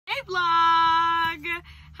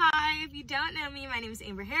Hi, if you don't know me, my name is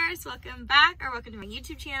Amber Harris. Welcome back, or welcome to my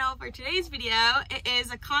YouTube channel. For today's video, it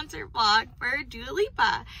is a concert vlog for Dua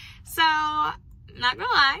Lipa. So, not gonna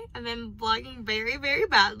lie, I've been vlogging very, very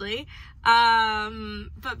badly.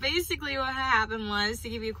 But basically what happened was, to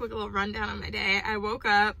give you a quick little rundown of my day, I woke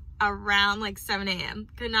up around like 7 a.m.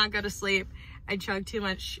 Could not go to sleep. I chugged too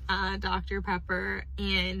much Dr. Pepper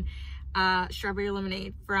and strawberry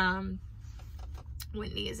lemonade from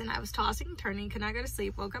Wendy's, and I was tossing and turning, could not go to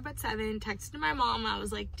sleep. Woke up at 7, texted my mom. I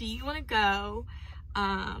was like, do you want to go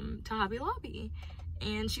to Hobby Lobby?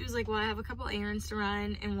 And she was like, well, I have a couple errands to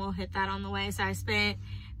run and we'll hit that on the way. So I spent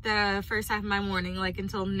the first half of my morning, like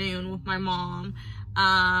until noon, with my mom,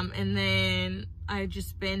 and then I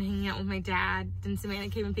just been hanging out with my dad. Then Samantha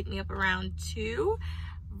came and picked me up around 2.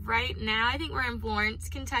 Right now I think we're in Florence,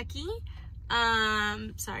 Kentucky.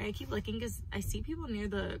 Sorry, I keep looking because I see people near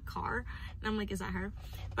the car and I'm like, is that her?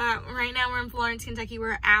 But right now we're in Florence, Kentucky.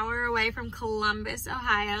 We're an hour away from Columbus,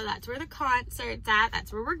 Ohio. That's where the concert's at.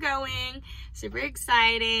 That's where we're going. Super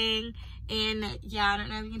exciting. And yeah, I don't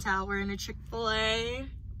know if you can tell, we're in a Chick-fil-A. I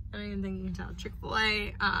don't even think you can tell.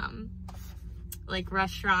 Chick-fil-A, like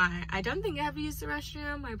restaurant. I don't think I have used the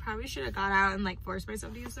restroom. I probably should have got out and like forced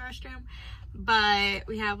myself to use the restroom. But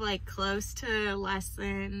we have like close to less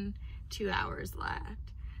than 2 hours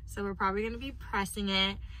left, so we're probably gonna be pressing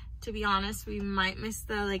it. To be honest, we might miss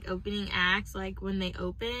the like opening acts, like when they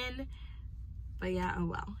open, but yeah, oh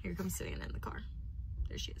well. Here comes Savannah in the car.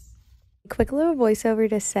 There she is. Quick little voiceover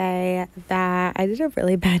to say that I did a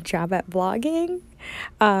really bad job at vlogging,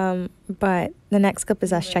 but the next clip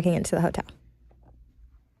is us checking into the hotel.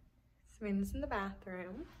 Savannah's in the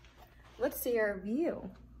bathroom. Let's see our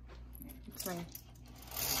view. It's my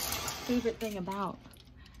favorite thing about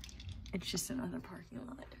it's just another parking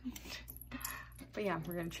lot. But yeah,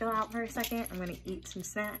 we're gonna chill out for a second. I'm gonna eat some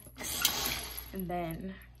snacks and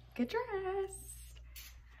then get dressed.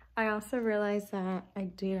 I also realized that I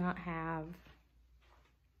do not have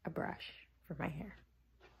a brush for my hair.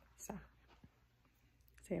 So,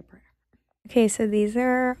 say a prayer. Okay, so these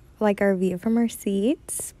are like our view from our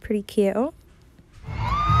seats. Pretty cute.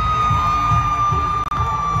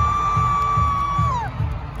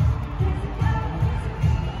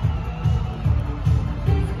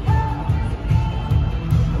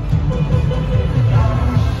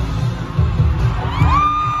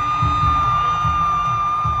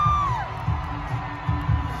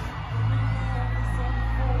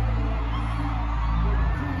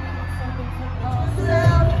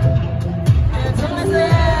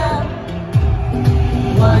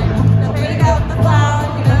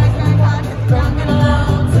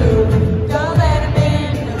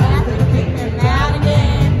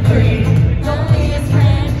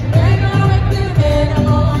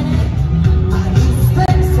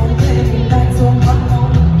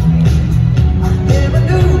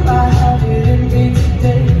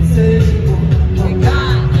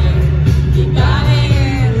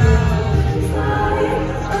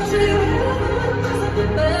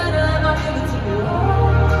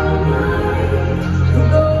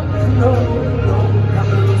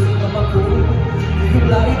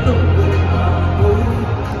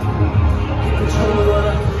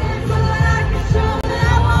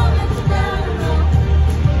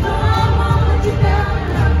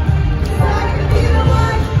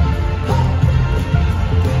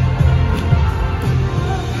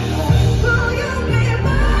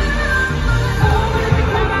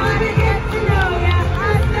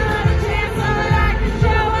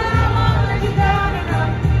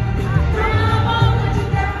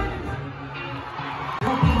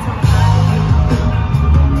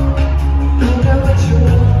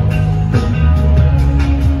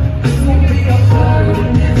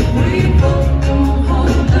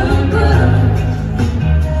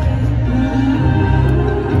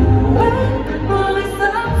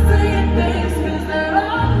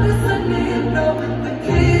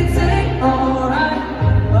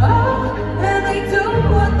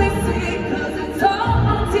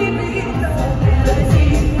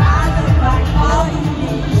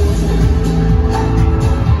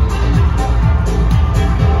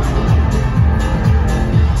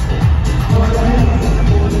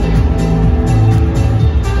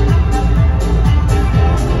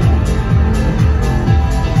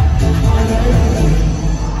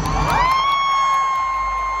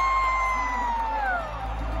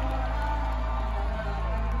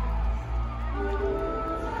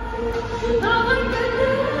 Oh my God.